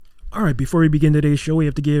All right, before we begin today's show, we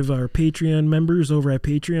have to give our Patreon members over at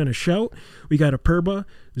Patreon a shout. We got Aperba,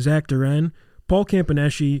 Zach Duran, Paul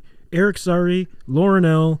Campaneschi, Eric Sari, Lauren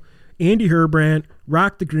L., Andy Herbrandt,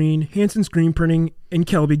 Rock the Green, Hanson Screen Printing, and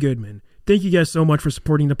Kelby Goodman. Thank you guys so much for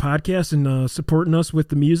supporting the podcast and supporting us with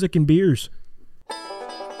the music and beers.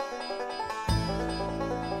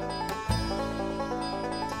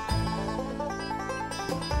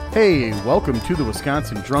 Hey, welcome to the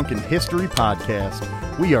Wisconsin Drunken History Podcast.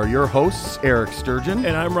 We are your hosts, Eric Sturgeon.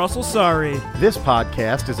 And I'm Russell Sari. This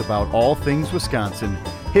podcast is about all things Wisconsin,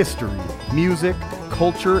 history, music,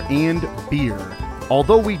 culture, and beer.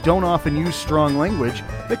 Although we don't often use strong language,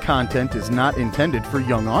 the content is not intended for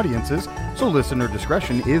young audiences, so listener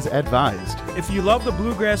discretion is advised. If you love the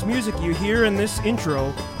bluegrass music you hear in this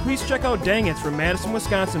intro, please check out Dang It's from Madison,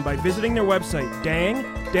 Wisconsin by visiting their website,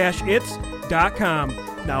 dang-its.com.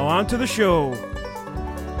 Now on to the show.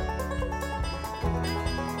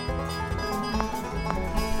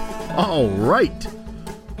 All right.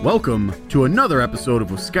 Welcome to another episode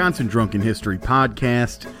of Wisconsin Drunken History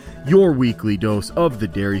Podcast, your weekly dose of the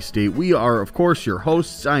Dairy State. We are, of course, your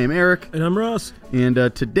hosts. I am Eric. And I'm Russ. And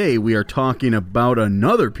today we are talking about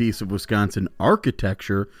another piece of Wisconsin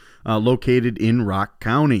architecture located in Rock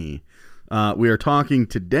County. We are talking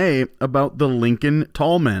today about the Lincoln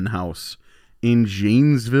Tallman House in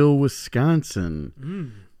Janesville, Wisconsin.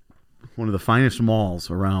 One of the finest malls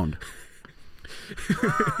around.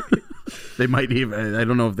 They might even, I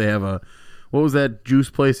don't know if they have a, what was that juice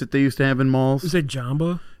place that they used to have in malls? Was it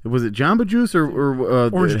Jamba? Was it Jamba Juice or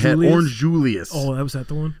Orange Julius? Orange Julius. Oh, that was that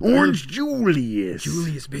the one? Orange Julius.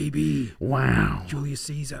 Julius, baby. Wow. Julius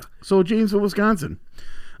Caesar. So Janesville, Wisconsin.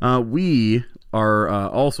 We are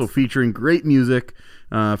also featuring great music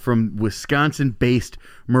from Wisconsin-based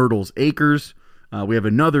Myrtle's Acres. We have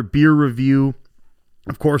another beer review.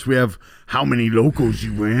 Of course, we have How Many Locals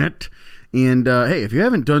You Want. And, hey, if you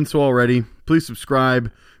haven't done so already, please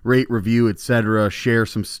subscribe, rate, review, etc. Share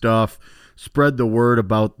some stuff. Spread the word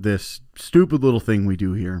about this stupid little thing we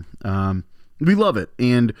do here. We love it.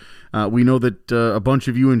 And we know that a bunch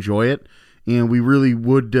of you enjoy it. And we really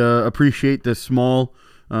would appreciate this small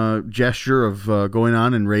gesture of going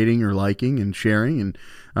on and rating or liking and sharing. And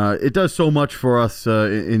it does so much for us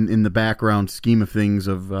in the background scheme of things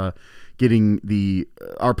of getting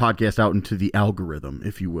our podcast out into the algorithm,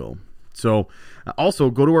 if you will. So also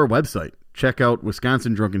go to our website. Check out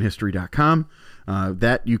WisconsinDrunkenHistory.com.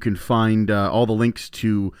 That you can find all the links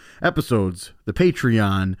to episodes, the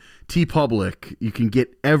Patreon, TeePublic. You can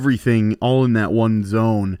get everything all in that one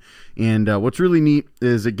zone. And what's really neat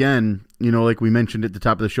is, again, like we mentioned at the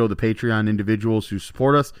top of the show, the Patreon individuals who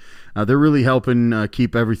support us, they're really helping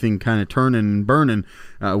keep everything kind of turning and burning.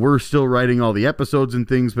 We're still writing all the episodes and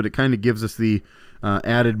things, but it kind of gives us the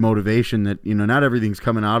added motivation that, not everything's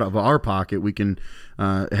coming out of our pocket. We can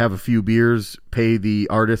have a few beers, pay the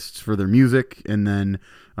artists for their music, and then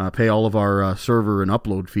pay all of our server and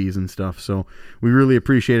upload fees and stuff. So we really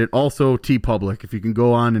appreciate it. Also, TeePublic. If you can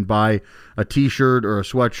go on and buy a t-shirt or a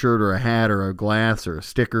sweatshirt or a hat or a glass or a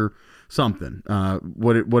sticker, something.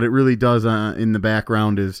 What it really does in the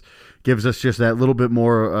background is gives us just that little bit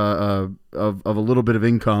more of a little bit of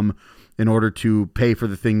income in order to pay for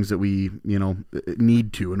the things that we,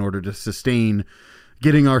 need to in order to sustain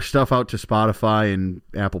getting our stuff out to Spotify and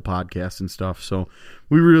Apple Podcasts and stuff. So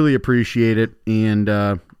we really appreciate it. And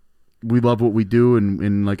we love what we do.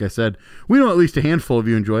 And like I said, we know at least a handful of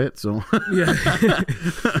you enjoy it. So, yeah.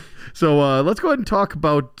 So let's go ahead and talk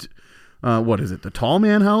about, what is it? The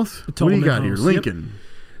Tallman House? The Tallman What do you got House. here? Lincoln. Yep.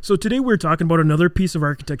 So today we're talking about another piece of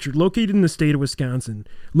architecture located in the state of Wisconsin.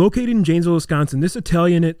 Located in Janesville, Wisconsin, this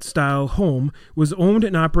Italianate-style home was owned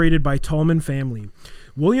and operated by Tallman family.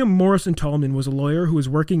 William Morrison Tallman was a lawyer who was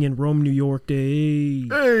working in Rome, New York. Hey!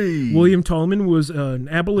 William Tallman was an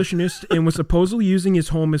abolitionist and was supposedly using his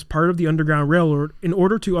home as part of the Underground Railroad in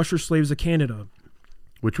order to usher slaves to Canada.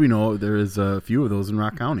 Which we know there is a few of those in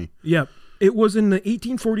Rock County. Yep. It was in the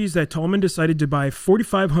 1840s that Tallman decided to buy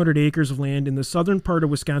 4,500 acres of land in the southern part of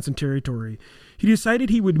Wisconsin Territory. He decided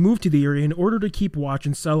he would move to the area in order to keep watch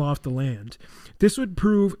and sell off the land. This would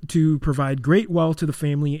prove to provide great wealth to the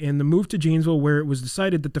family, and the move to Janesville, where it was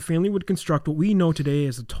decided that the family would construct what we know today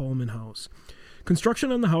as the Tallman House.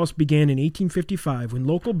 Construction on the house began in 1855 when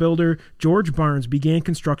local builder George Barnes began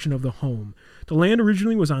construction of the home. The land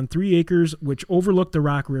originally was on 3 acres, which overlooked the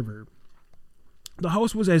Rock River. The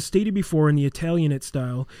house was, as stated before, in the Italianate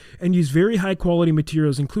style and used very high-quality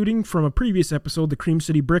materials, including, from a previous episode, the Cream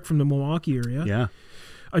City brick from the Milwaukee area. Yeah.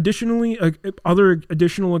 Additionally, other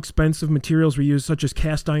additional expensive materials were used, such as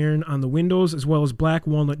cast iron on the windows, as well as black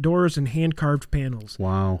walnut doors and hand-carved panels.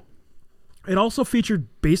 Wow. It also featured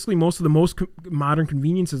basically most of the most modern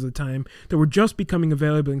conveniences of the time that were just becoming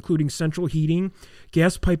available, including central heating,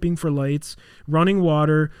 gas piping for lights, running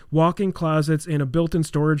water, walk-in closets, and a built-in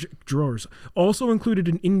storage drawers. Also included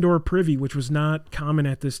an indoor privy, which was not common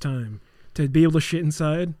at this time. To be able to shit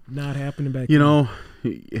inside, not happening back then. You know,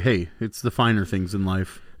 hey, it's the finer things in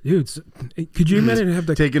life. Dude, could you imagine have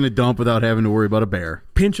to taking a dump without having to worry about a bear?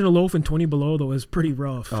 Pinching a loaf in 20 below, though, is pretty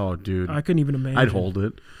rough. Oh, dude. I couldn't even imagine. I'd hold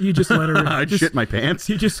it. You just let her... I'd shit my pants.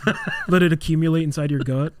 You just let it accumulate inside your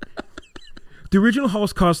gut. The original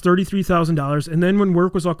house cost $33,000, and then when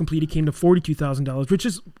work was all complete, it came to $42,000, which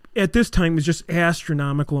is, at this time, was just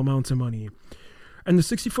astronomical amounts of money. And the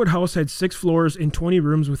 60-foot house had 6 floors and 20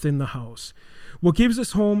 rooms within the house. What gives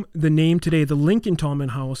this home the name today, the Lincoln Tallman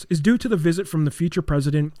House, is due to the visit from the future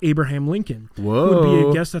president, Abraham Lincoln, Whoa. who would be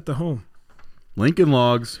a guest at the home. Lincoln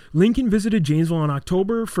Logs. Lincoln visited Janesville on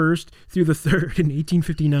October 1st through the 3rd in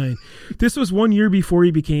 1859. This was 1 year before he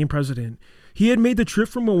became president. He had made the trip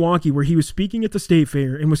from Milwaukee, where he was speaking at the State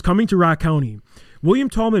Fair, and was coming to Rock County. William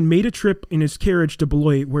Tallman made a trip in his carriage to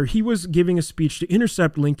Beloit, where he was giving a speech to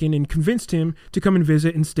intercept Lincoln and convinced him to come and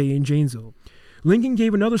visit and stay in Janesville. Lincoln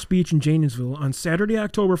gave another speech in Janesville on Saturday,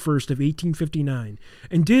 October 1st of 1859,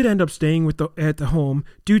 and did end up staying at the home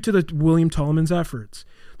due to the William Tallman's efforts.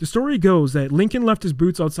 The story goes that Lincoln left his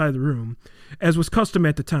boots outside the room, as was custom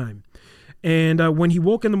at the time. And when he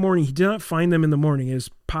woke in the morning, he did not find them in the morning, as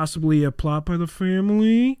possibly a plot by the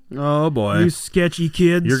family. Oh, boy. You sketchy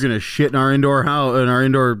kids. You're going to shit in our indoor house, in our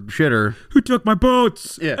indoor shitter. Who took my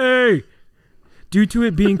boots? Yeah. Hey! Due to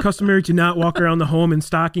it being customary to not walk around the home in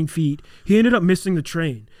stocking feet, he ended up missing the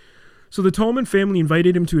train. So the Tallman family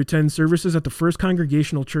invited him to attend services at the First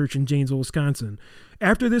Congregational Church in Janesville, Wisconsin.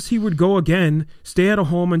 After this, he would go again, stay at a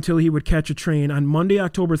home until he would catch a train on Monday,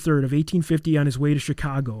 October 3rd of 1850 on his way to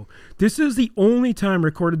Chicago. This is the only time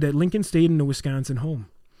recorded that Lincoln stayed in a Wisconsin home.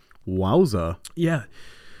 Wowza. Yeah.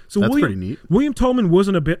 So That's pretty neat. William Tallman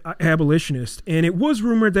wasn't a bit abolitionist, and it was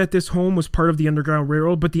rumored that this home was part of the Underground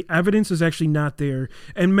Railroad, but the evidence is actually not there.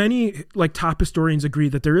 And many top historians agree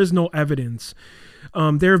that there is no evidence.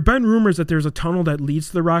 There have been rumors that there's a tunnel that leads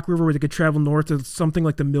to the Rock River where they could travel north to something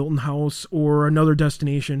like the Milton House or another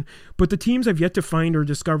destination, but the teams have yet to find or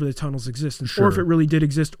discover the tunnel's existence, or if it really did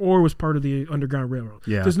exist or was part of the Underground Railroad.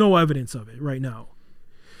 Yeah. There's no evidence of it right now.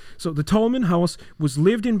 So the Tallman house was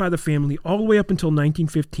lived in by the family all the way up until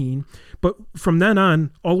 1915. But from then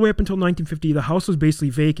on, all the way up until 1950, the house was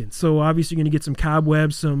basically vacant. So obviously you're going to get some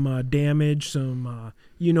cobwebs, some damage, some,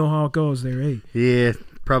 you know how it goes there, eh? Yeah,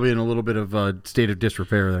 probably in a little bit of a state of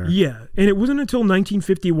disrepair there. Yeah, and it wasn't until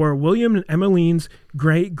 1950 where William and Emmeline's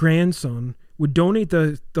great-grandson would donate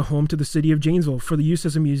the home to the city of Janesville for the use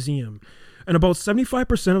as a museum. And about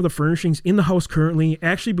 75% of the furnishings in the house currently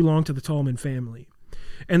actually belong to the Tallman family.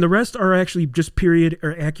 And the rest are actually just period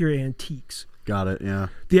or accurate antiques. Got it, yeah.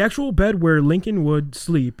 The actual bed where Lincoln would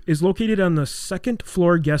sleep is located on the second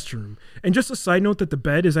floor guest room. And just a side note that the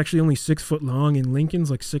bed is actually only 6 foot long and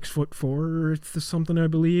Lincoln's like 6'4" or something, I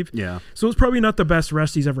believe. Yeah. So it's probably not the best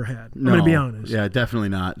rest he's ever had. I'm going to be honest. Yeah, definitely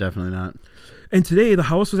not. Definitely not. And today, the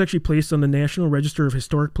house was actually placed on the National Register of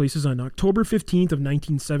Historic Places on October 15th of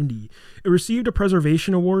 1970. It received a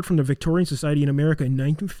preservation award from the Victorian Society in America in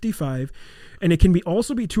 1955, and it can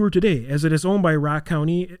also be toured today, as it is owned by Rock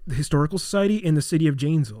County Historical Society and the city of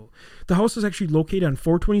Janesville. The house is actually located on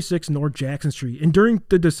 426 North Jackson Street, and during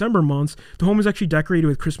the December months, the home is actually decorated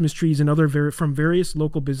with Christmas trees and other from various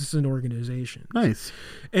local businesses and organizations. Nice.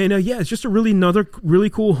 And it's just another really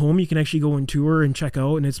cool home you can actually go and tour and check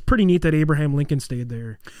out, and it's pretty neat that Abraham Lincoln stayed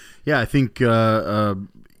there. Yeah, I think, aside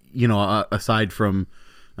from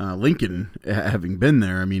Lincoln having been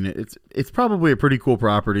there, I mean, it's probably a pretty cool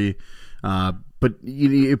property. But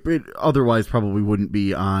it otherwise probably wouldn't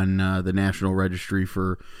be on the National Registry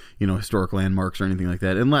for, historic landmarks or anything like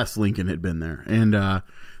that, unless Lincoln had been there. And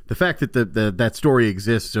the fact that that story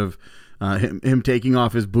exists of him taking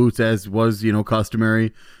off his boots, as was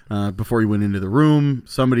customary, before he went into the room,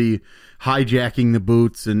 somebody hijacking the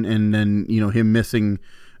boots, and then him missing,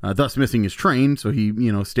 thus missing his train. So he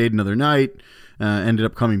stayed another night. Ended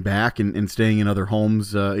up coming back and staying in other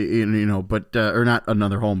homes, but or not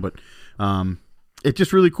another home, but it's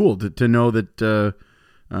just really cool to know that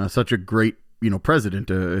such a great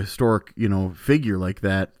president, a historic figure like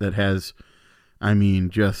that has, I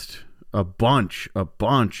mean, just a bunch of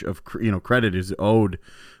credit is owed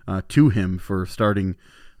to him for starting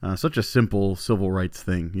such a simple civil rights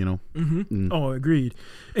thing. Mm-hmm. Mm. Oh, agreed.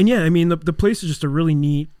 And yeah, I mean the place is just a really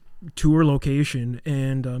neat tour location,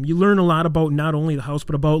 and you learn a lot about not only the house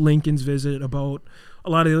but about Lincoln's visit, about a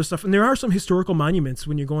lot of the other stuff. And there are some historical monuments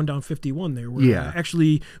when you're going down 51 there. Where Yeah.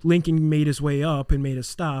 actually Lincoln made his way up and made a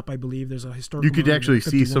stop. I believe there's a historical You could monument actually at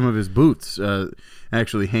see 51. some of his boots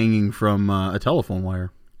actually hanging from a telephone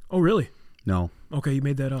wire. Oh, really? No. Okay, you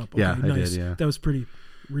made that up. Okay, Yeah, I nice. did, yeah. That was pretty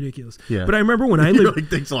ridiculous. Yeah. But I remember when I You're lived... like,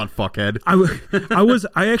 thanks a lot, fuckhead.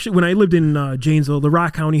 I actually, when I lived in Janesville, the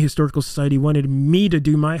Rock County Historical Society wanted me to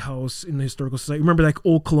do my house in the Historical Society. Remember that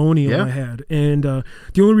old colonial Yeah. I had? And the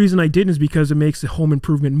only reason I didn't is because it makes the home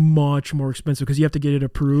improvement much more expensive because you have to get it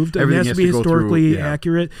approved. And it Everything has to has be to go through, historically yeah.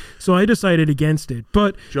 accurate. So I decided against it.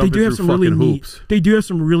 But Jumping they do have through some really fucking neat. hoops. They do have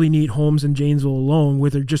some really neat homes in Janesville alone where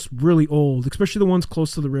they're just really old, especially the ones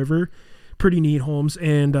close to the river. Pretty neat homes.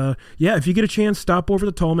 And yeah, if you get a chance, stop over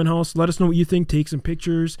the Tallman House. Let us know what you think. Take some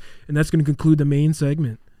pictures. And that's going to conclude the main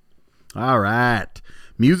segment. All right.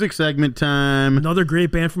 Music segment time. Another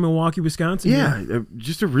great band from Milwaukee, Wisconsin. Yeah,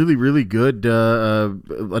 just a really, really good,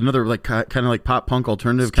 another like kind of like pop punk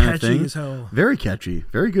alternative It's kind of catchy thing. as hell. Very catchy,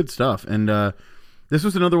 very good stuff. And this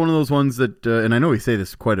was another one of those ones that, and I know we say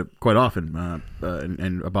this quite often,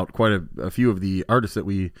 and about quite a few of the artists that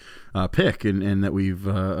we pick and that we've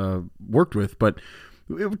worked with, but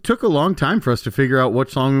it took a long time for us to figure out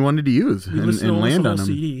what song we wanted to use We and listened to land almost the on whole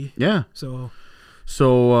them. CD. Yeah. So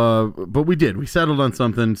But we did. We settled on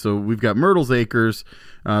something. So we've got Myrtle's Acres.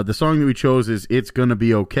 The song that we chose is "It's Gonna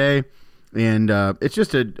Be Okay," and it's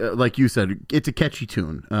just like you said, it's a catchy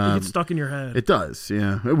tune. it gets stuck in your head. It does.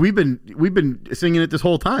 Yeah, we've been singing it this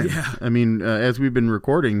whole time. Yeah. I mean, as we've been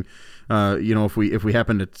recording, if we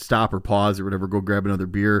happen to stop or pause or whatever, go grab another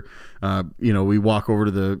beer, we walk over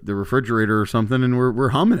to the refrigerator or something, and we're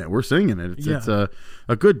humming it. We're singing it. It's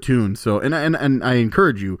a good tune. So and I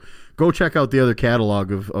encourage you. Go check out the other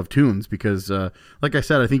catalog of tunes because, like I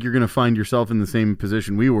said, I think you're going to find yourself in the same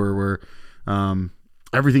position we were, where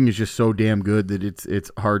everything is just so damn good that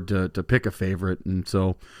it's hard to pick a favorite. And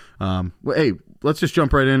so, hey, let's just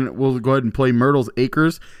jump right in. We'll go ahead and play Myrtle's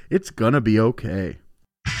Acres. It's gonna be okay.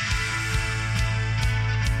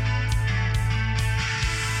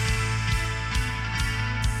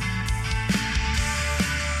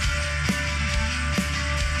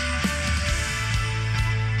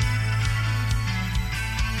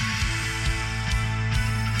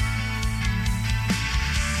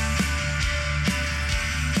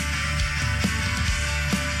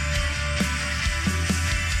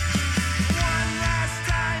 One last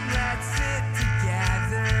time, let's sit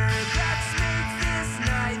together. Let's make this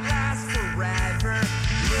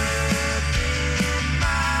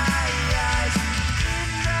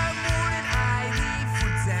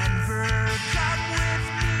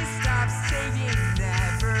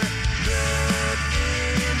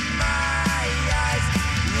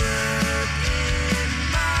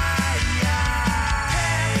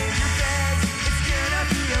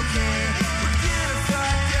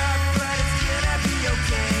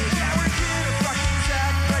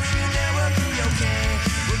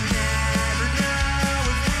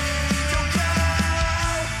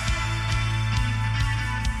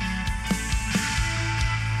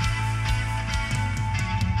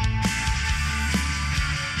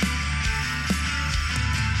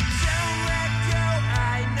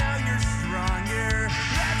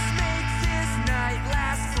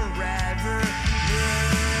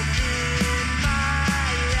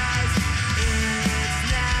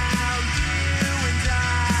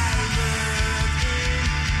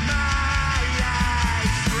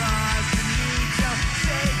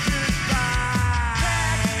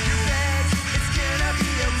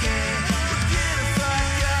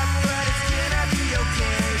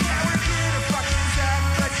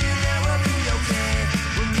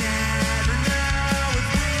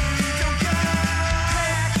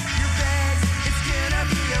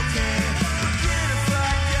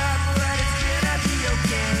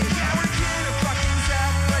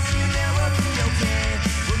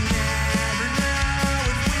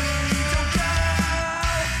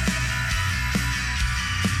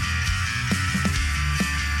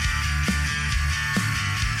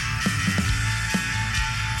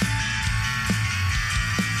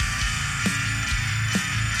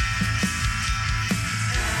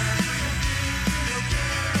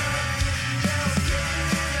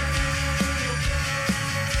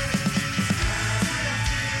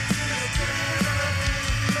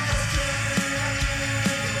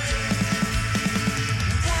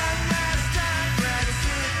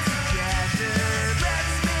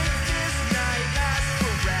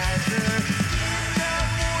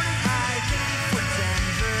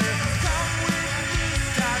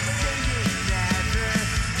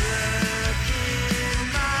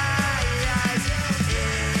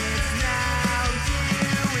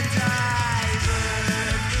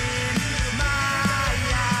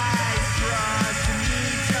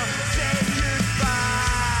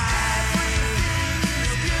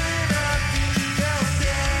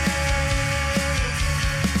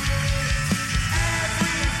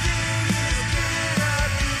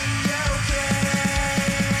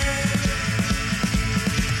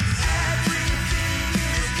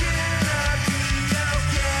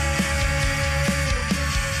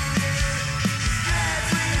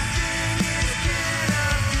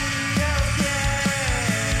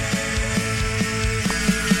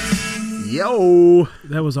Yo.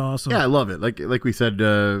 That was awesome. Yeah, I love it. Like we said,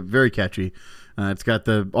 very catchy. It's got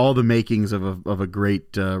all the makings of a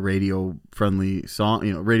great radio friendly song,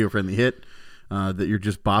 radio friendly hit that you're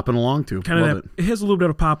just bopping along to. Kind of it has a little bit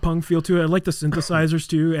of pop punk feel to it. I like the synthesizers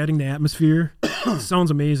too, adding the atmosphere. Sounds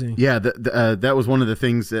amazing. Yeah, that was one of the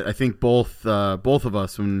things that I think both of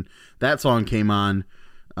us, when that song came on,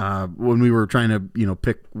 when we were trying to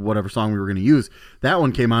pick whatever song we were going to use, that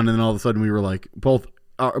one came on, and then all of a sudden we were like both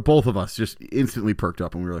of us just instantly perked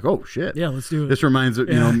up, and we were like, "Oh shit, yeah, let's do it." This reminds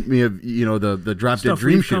me of the Drop Dead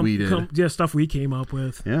Dream shit we did. Stuff we came up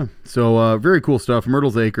with. Yeah, so very cool stuff.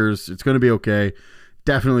 Myrtle's Acres. It's going to be okay.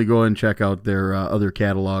 Definitely go and check out their other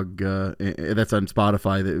catalog. That's on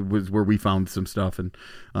Spotify. That was where we found some stuff, and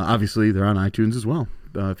obviously they're on iTunes as well.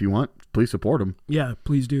 If you want, please support them. Yeah,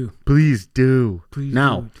 please do. Please do. Please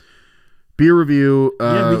now. do. Beer review.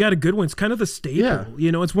 Yeah, we got a good one. It's kind of the staple.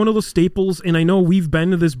 Yeah. It's one of those staples, and I know we've been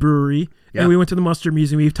to this brewery, and we went to the Mustard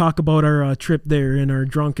Museum. We've talked about our trip there and our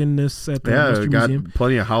drunkenness at the Mustard Museum. Got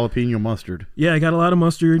plenty of jalapeno mustard. Yeah, I got a lot of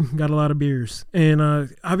mustard, got a lot of beers. And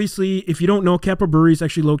obviously, if you don't know, Capital Brewery is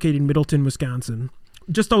actually located in Middleton, Wisconsin,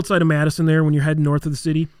 just outside of Madison there when you're heading north of the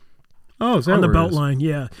city. Oh, is that on the where it belt is? line,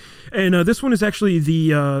 yeah. And this one is actually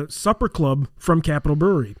the Supper Club from Capital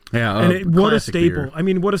Brewery. Yeah, and what a staple! Beer. I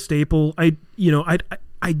mean, what a staple! I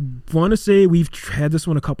want to say we've had this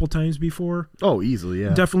one a couple times before. Oh, easily,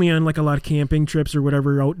 yeah. Definitely on like a lot of camping trips or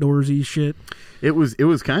whatever outdoorsy shit. It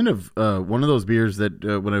was kind of one of those beers that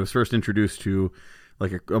when I was first introduced to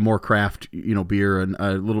like a more craft beer and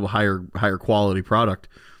a little higher quality product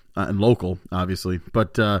and local, obviously,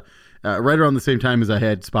 but. Right around the same time as I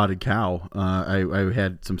had Spotted Cow, I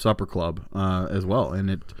had some Supper Club as well, and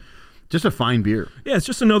it just a fine beer. Yeah, it's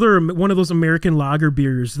just another one of those American lager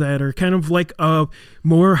beers that are kind of like a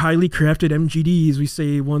more highly crafted MGD, as we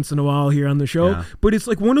say once in a while here on the show. Yeah. But it's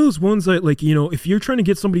like one of those ones that, like, if you're trying to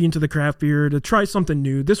get somebody into the craft beer to try something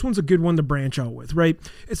new, this one's a good one to branch out with, right?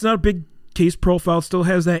 It's not a big taste profile, still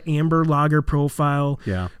has that amber lager profile.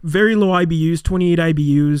 Yeah. Very low IBUs, 28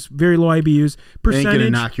 IBUs, very low IBUs. Percentage, ain't gonna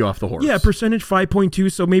knock you off the horse. Yeah, percentage 5.2,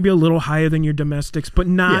 so maybe a little higher than your domestics, but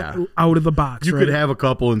not out of the box. You right? could have a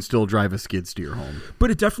couple and still drive a skid steer home.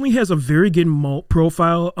 But it definitely has a very good malt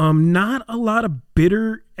profile. Not a lot of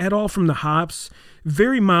bitter at all from the hops.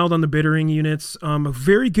 Very mild on the bittering units.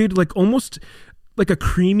 Very good, like almost like a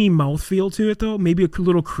creamy mouthfeel to it, though. Maybe a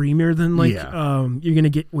little creamier than you're gonna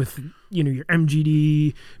get with your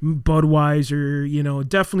MGD, Budweiser.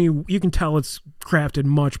 Definitely you can tell it's crafted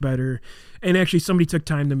much better. And actually, somebody took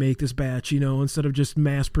time to make this batch, instead of just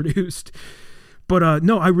mass produced. But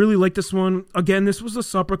no, I really like this one. Again, this was a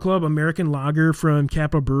Supper Club American Lager from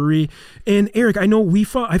Capital Brewery. And Eric, I know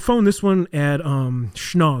I found this one at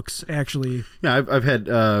Schnucks, actually. Yeah, I've had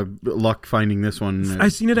luck finding this one.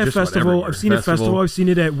 I've seen it at Festival. I've seen it at Festival. I've seen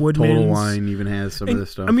it at Woodman's. Total Wine even has some of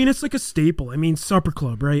this stuff. I mean, it's like a staple. I mean, Supper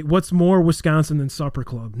Club, right? What's more Wisconsin than Supper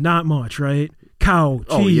Club? Not much, right? Cow,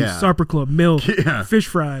 cheese, Supper Club, milk, fish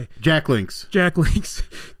fry. Jack Links,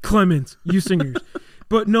 Clements, Usingers.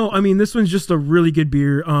 But no, I mean, this one's just a really good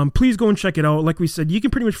beer. Please go and check it out. Like we said, you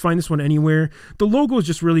can pretty much find this one anywhere. The logo is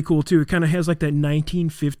just really cool, too. It kind of has like that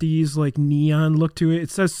 1950s like neon look to it.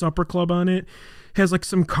 It says Supper Club on it. Has like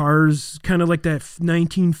some cars, kind of like that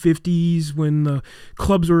 1950s when the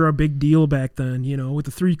clubs were a big deal back then, with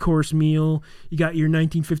the 3-course meal. You got your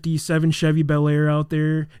 1957 Chevy Bel Air out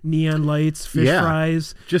there, neon lights, fish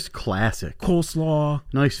fries. Just classic. Coleslaw.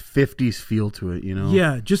 Nice 50s feel to it,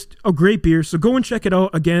 Yeah, just a great beer. So go and check it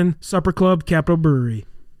out. Again, Supper Club, Capital Brewery.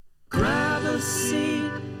 Grab a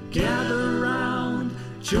seat, gather round,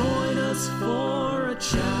 join us for a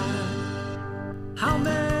chat. How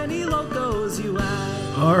many locos you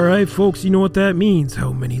at? All right, folks, you know what that means.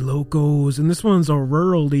 How many locos? And this one's a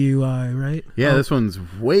rural DUI, right? Yeah, this one's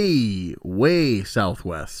way, way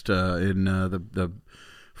southwest in the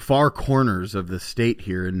far corners of the state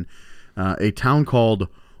here in a town called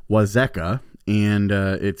Wazeca. And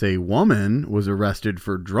it's a woman was arrested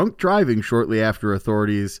for drunk driving shortly after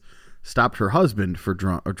authorities stopped her husband for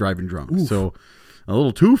driving drunk. Oof. So a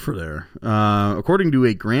little twofer there. According to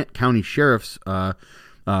a Grant County Sheriff's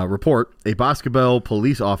report, a Boscobel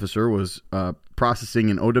police officer was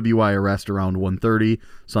processing an OWI arrest around 1:30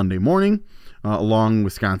 Sunday morning along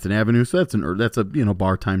Wisconsin Avenue. So that's a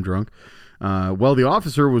bar time drunk. While the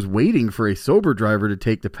officer was waiting for a sober driver to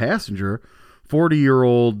take the passenger,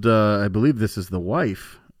 40-year-old, I believe this is the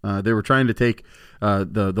wife. They were trying to take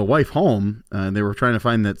the wife home, and they were trying to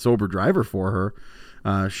find that sober driver for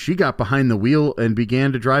her. She got behind the wheel and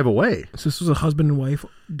began to drive away. So this was a husband and wife?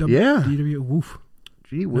 Yeah. DW, woof.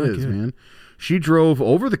 Gee whiz, man. She drove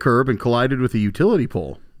over the curb and collided with a utility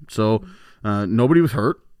pole. So Nobody was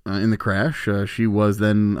hurt in the crash. She was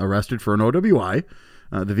then arrested for an OWI.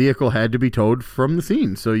 The vehicle had to be towed from the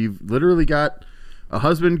scene. So you've literally got a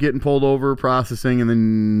husband getting pulled over, processing, and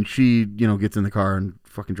then she, gets in the car and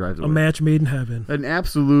fucking drives away. A match made in heaven. An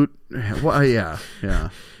absolute, well, yeah.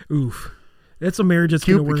 Oof. That's a marriage that's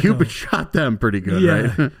going to work Cupid out. shot them pretty good,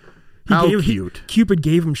 Yeah. right? How cute. Cupid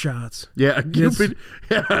gave him shots. Yeah, Cupid.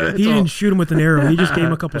 Yeah, He didn't shoot him with an arrow. He just gave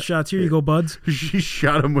him a couple shots. Here you go, buds. She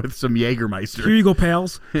shot him with some Jägermeister. Here you go,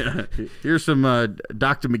 pals. Yeah. Here's some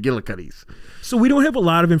Dr. McGillicuddies. So we don't have a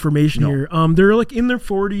lot of information here. They're like in their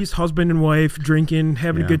 40s, husband and wife, drinking,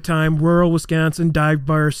 having a good time. Rural Wisconsin, dive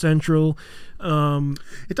bar central.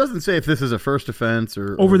 It doesn't say if this is a first offense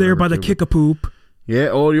or Over there by the too. Kick-a-Poop. Yeah,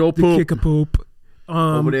 the old The poop. Kick-a-Poop.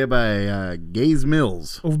 Over there by Gaze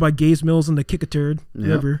Mills. Over by Gaze Mills and the Kick-a-Turd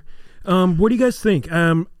River. What do you guys think?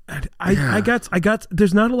 I got.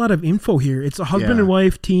 There's not a lot of info here. It's a husband and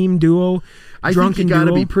wife team duo. I think you got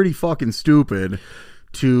to be pretty fucking stupid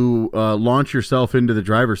to launch yourself into the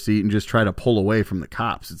driver's seat and just try to pull away from the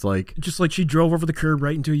cops. It's like just like she drove over the curb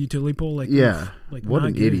right into a utility pole. Like like what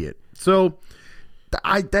an idiot. So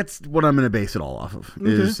that's what I'm going to base it all off of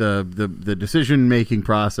is the decision making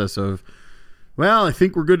process of. Well, I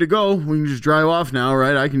think we're good to go. We can just drive off now,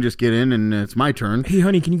 right? I can just get in, and it's my turn. Hey,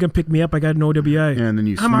 honey, can you come pick me up? I got an OWI. And then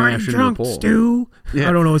you I'm smash into drunk, the pole. Stu. Yeah.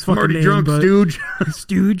 I don't know his fucking I'm already name, drunk, but Stooge.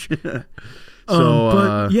 Stooge. So,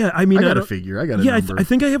 but yeah, I mean, I got a figure. I got a number. I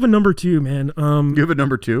think I have a number 2, man. You have a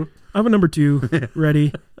number 2? I have a number 2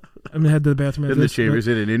 ready. I'm gonna head to the bathroom. In the chamber, is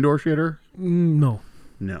it an indoor shitter? No.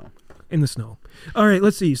 In the snow. All right,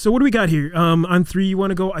 let's see. So what do we got here? On 3, you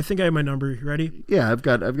want to go? I think I have my number. You ready? Yeah, I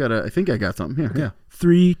think I got something here. Okay. Yeah.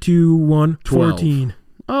 3, 2, 1, 12. 14.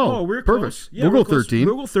 Oh, we're perfect. close. Yeah, we'll go close. 13.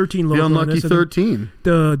 We'll go 13. The unlucky 13.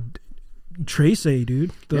 The Tracy,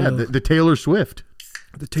 dude. The Taylor Swift.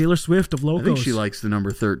 The Taylor Swift of locals. I think she likes the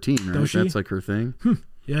number 13, right? Does she? That's like her thing.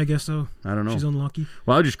 Yeah, I guess so. I don't know. She's unlucky.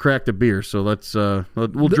 Well, I just cracked a beer, so let's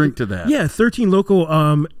we'll drink to that. Yeah, 13 local.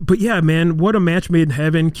 But yeah, man, what a match made in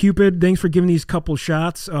heaven. Cupid, thanks for giving these couple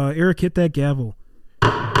shots. Eric, hit that gavel.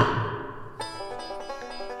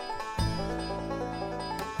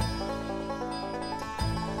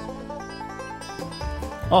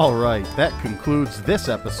 All right, that concludes this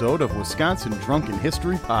episode of Wisconsin Drunken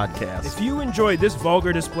History Podcast. If you enjoyed this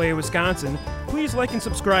vulgar display of Wisconsin, please like and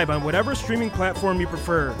subscribe on whatever streaming platform you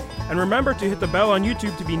prefer. And remember to hit the bell on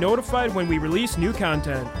YouTube to be notified when we release new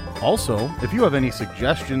content. Also, if you have any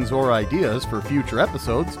suggestions or ideas for future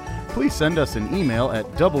episodes, please send us an email at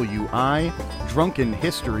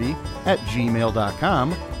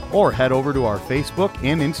widrunkenhistory@gmail.com or head over to our Facebook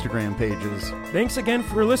and Instagram pages. Thanks again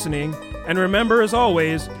for listening, and remember, as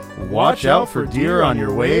always, Watch out for deer on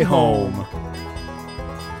your way home.